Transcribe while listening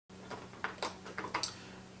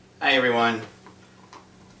Hi everyone.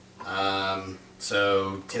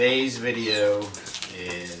 So today's video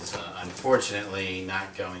is unfortunately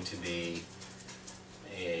not going to be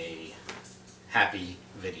a happy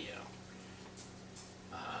video.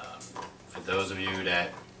 For those of you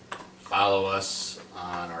that follow us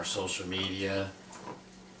on our social media,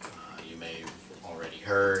 you may have already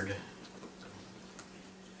heard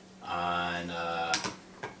on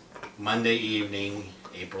Monday evening,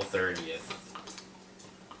 April 30th,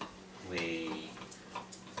 we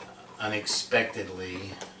unexpectedly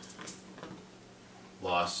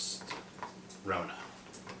lost Rona.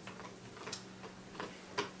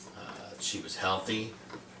 She was healthy.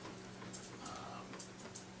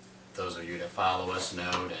 Those of you that follow us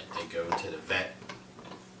know that they go to the vet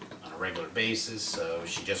on a regular basis, so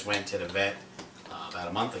she just went to the vet about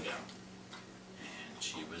a month ago, and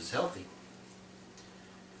she was healthy.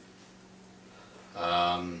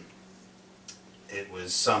 It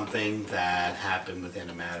was something that happened within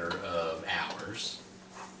a matter of hours.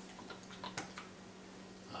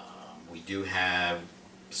 We do have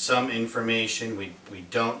some information. We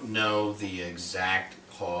don't know the exact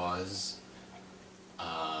cause.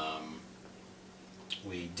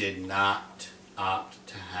 We did not opt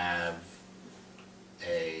to have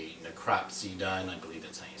a necropsy done. I believe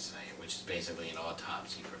that's how you say it, which is basically an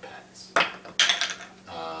autopsy for pets.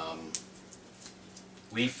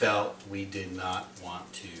 We felt we did not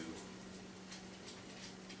want to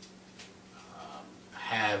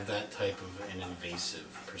have that type of an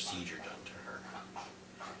invasive procedure done to her.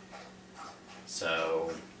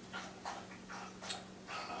 So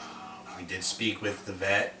we did speak with the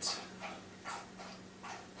vet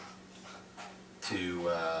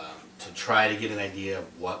to try to get an idea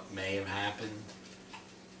of what may have happened.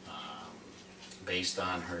 Based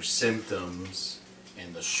on her symptoms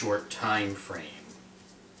in the short time frame,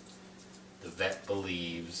 the vet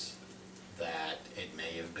believes that it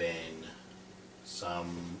may have been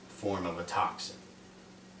some form of a toxin.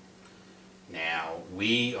 Now,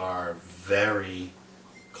 we are very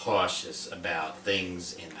cautious about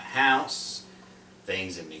things in the house,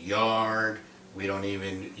 things in the yard. We don't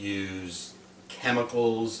even use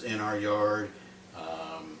chemicals in our yard.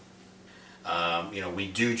 We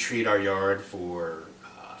do treat our yard for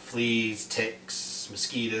fleas, ticks,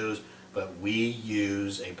 mosquitoes, but we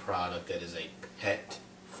use a product that is a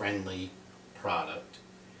pet-friendly product.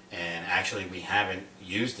 And actually, we haven't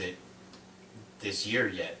used it this year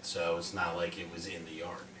yet, so it's not like it was in the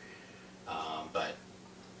yard. But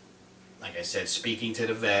like I said, speaking to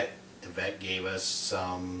the vet gave us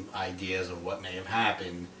some ideas of what may have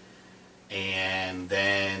happened. And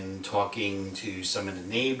then talking to some of the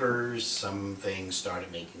neighbors, some things started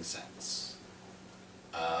making sense.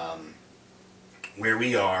 Where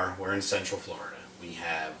we are, we're in Central Florida. We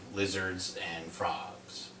have lizards and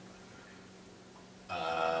frogs.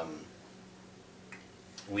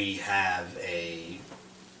 We have a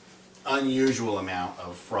unusual amount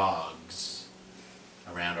of frogs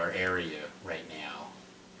around our area right now.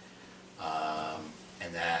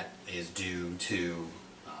 And that is due to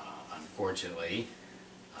unfortunately,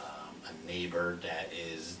 a neighbor that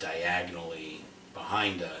is diagonally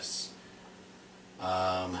behind us.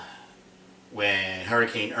 When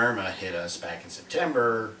Hurricane Irma hit us back in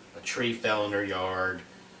September, a tree fell in their yard,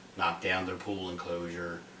 knocked down their pool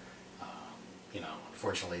enclosure.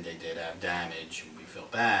 Unfortunately they did have damage, and we feel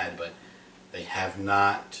bad, but they have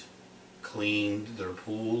not cleaned their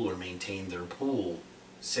pool or maintained their pool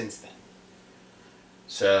since then.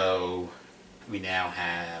 So we now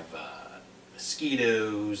have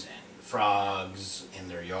mosquitoes and frogs in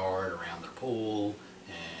their yard around their pool,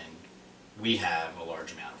 and we have a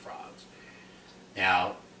large amount of frogs.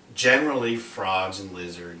 Now, generally frogs and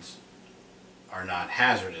lizards are not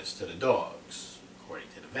hazardous to the dogs, according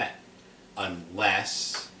to the vet,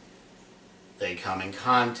 unless they come in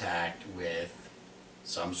contact with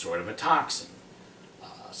some sort of a toxin,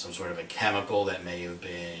 some sort of a chemical that may have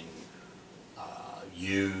been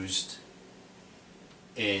used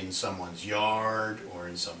in someone's yard or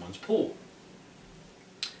in someone's pool.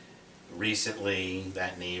 Recently,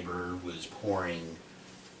 that neighbor was pouring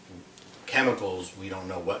chemicals, we don't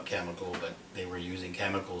know what chemical, but they were using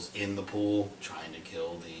chemicals in the pool trying to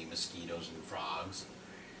kill the mosquitoes and frogs.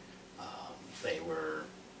 They were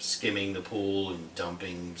skimming the pool and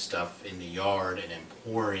dumping stuff in the yard and then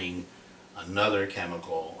pouring another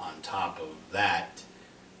chemical on top of that,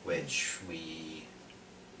 which we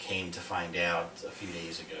came to find out a few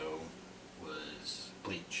days ago was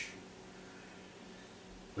bleach.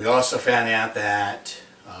 We also found out that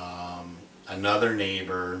another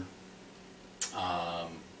neighbor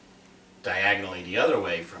diagonally the other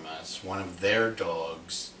way from us, one of their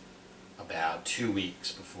dogs about 2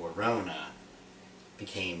 weeks before Rona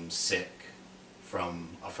became sick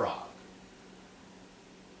from a frog.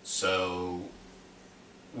 So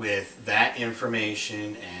with that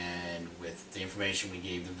information and with the information we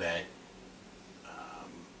gave the vet,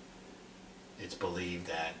 it's believed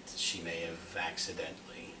that she may have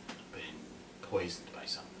accidentally been poisoned by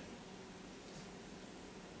something.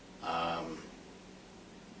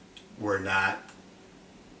 We're not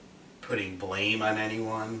putting blame on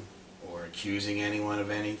anyone or accusing anyone of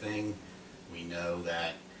anything. We know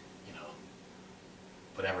that, you know,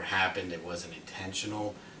 whatever happened, it wasn't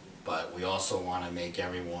intentional, but we also want to make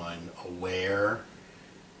everyone aware.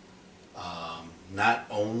 Not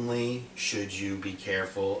only should you be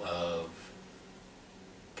careful of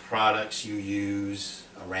products you use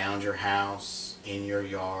around your house, in your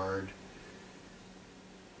yard,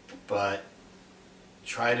 but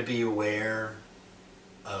try to be aware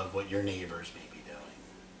of what your neighbors may be doing.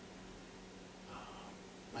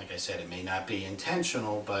 Like I said, it may not be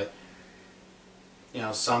intentional, but you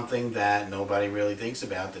know, something that nobody really thinks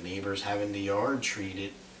about, the neighbors having the yard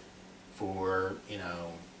treated for, you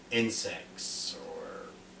know, insects or,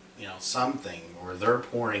 you know, something, or they're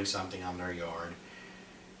pouring something on their yard.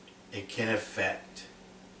 It can affect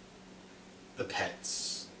the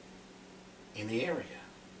pets in the area.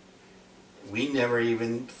 We never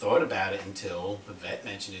even thought about it until the vet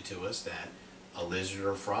mentioned it to us that a lizard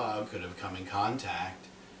or frog could have come in contact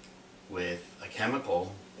with a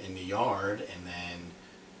chemical in the yard, and then,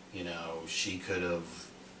 you know, she could have,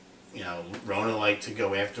 you know, Rona liked to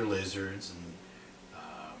go after lizards, and,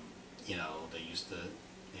 you know, they used to,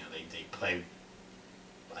 you know, they play,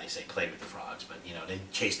 I say play with the frogs, but, you know, they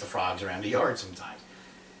chase the frogs around the yard sometimes.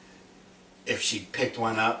 If she picked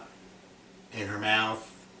one up in her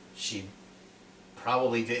mouth, she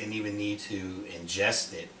probably didn't even need to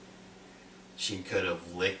ingest it. She could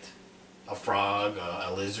have licked a frog,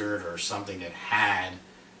 a lizard, or something that had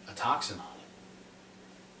a toxin on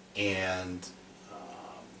it. And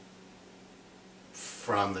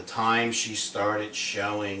from the time she started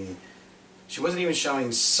showing, she wasn't even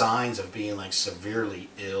showing signs of being like severely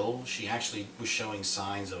ill. She actually was showing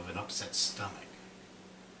signs of an upset stomach.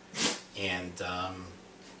 And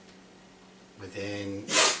within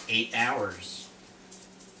 8 hours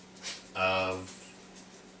of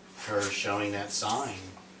her showing that sign,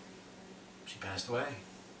 she passed away.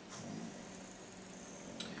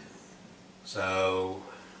 So,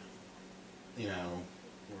 you know,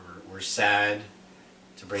 we're sad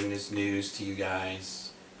to bring this news to you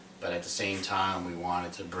guys, but at the same time we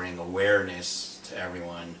wanted to bring awareness to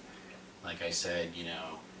everyone. Like I said, you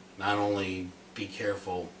know, not only be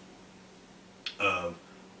careful of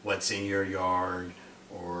what's in your yard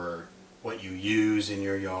or what you use in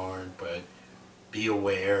your yard, but be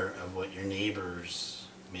aware of what your neighbors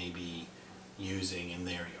may be using in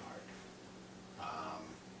their yard.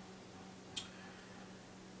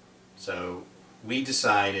 So we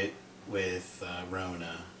decided with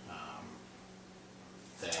Rona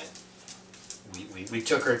that we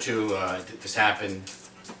took her to, this happened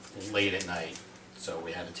late at night, so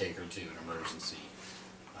we had to take her to an emergency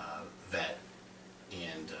vet,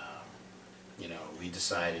 and you know, we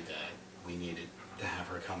decided that we needed to have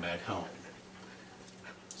her come back home.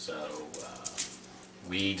 So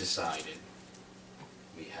we decided,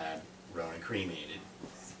 we had Rona cremated,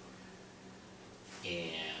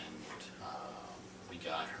 and we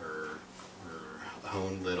got her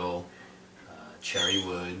own little cherry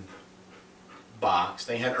wood box.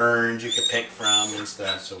 They had urns you could pick from and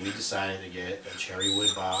stuff, so we decided to get a cherry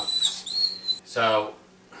wood box. So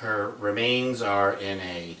her remains are in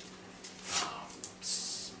a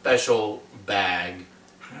special bag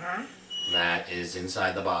that is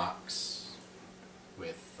inside the box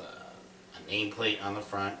with a nameplate on the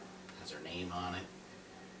front, has her name on it.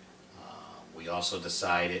 We also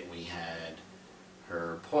decided we had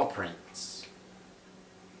her paw prints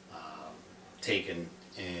taken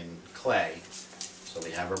in clay, so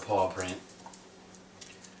we have her paw print.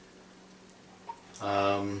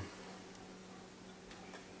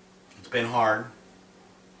 It's been hard.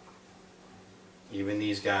 Even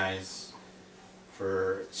these guys,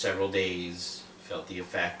 for several days, felt the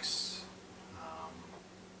effects.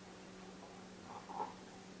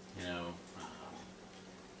 You know,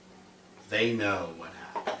 they know what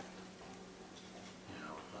happened. You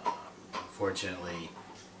know, unfortunately,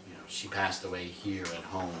 you know, she passed away here at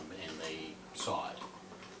home, and they saw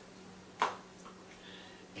it,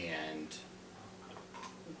 and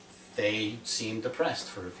they seemed depressed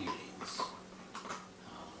for a few days.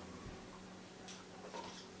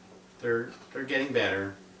 They're getting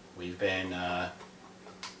better. We've been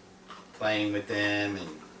playing with them and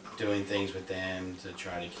doing things with them to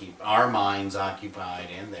try to keep our minds occupied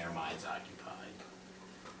and their minds occupied.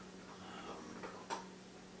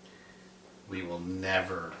 We will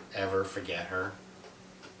never, ever forget her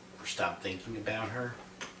or stop thinking about her.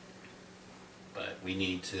 But we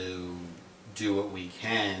need to do what we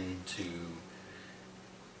can to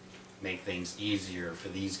make things easier for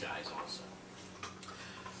these guys also.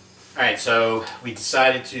 Alright, so we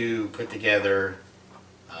decided to put together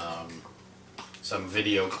some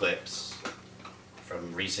video clips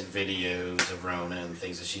from recent videos of Rona and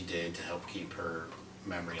things that she did to help keep her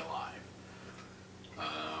memory alive.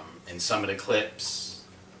 In some of the clips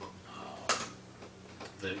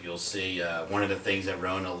that you'll see, one of the things that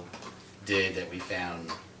Rona did that we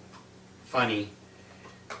found funny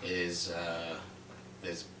is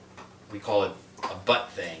we call it a butt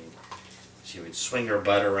thing. She would swing her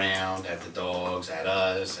butt around at the dogs, at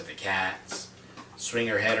us, at the cats, swing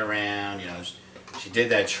her head around, you know. She did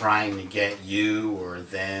that trying to get you or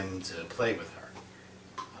them to play with her.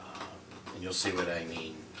 And you'll see what I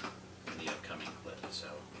mean in the upcoming clip. So,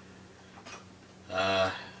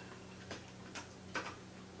 I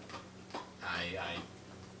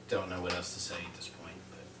don't know what else to say at this point,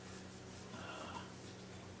 but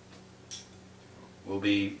we'll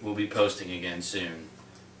be posting again soon.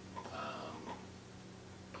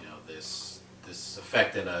 You know, this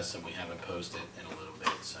affected us, and we haven't posted in a little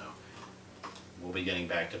bit, so we'll be getting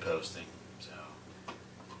back to posting. So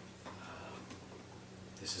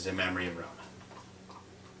this is in memory of Rona.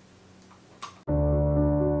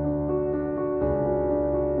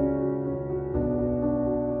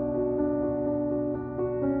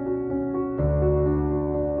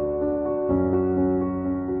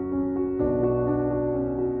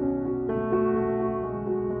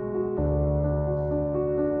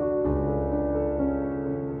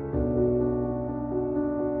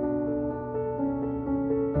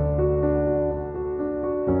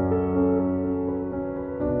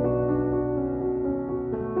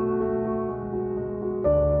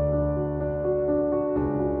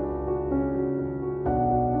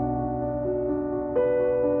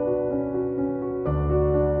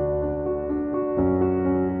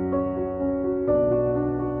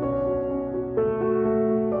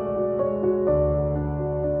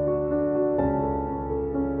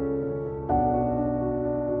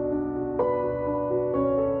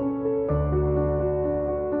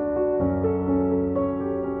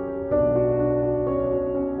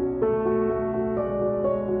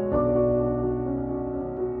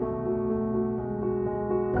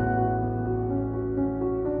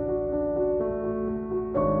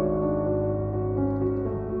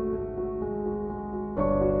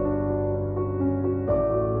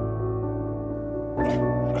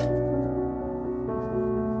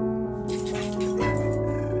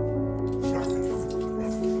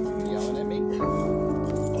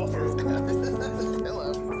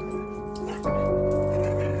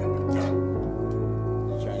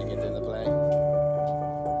 Trying to get in the play.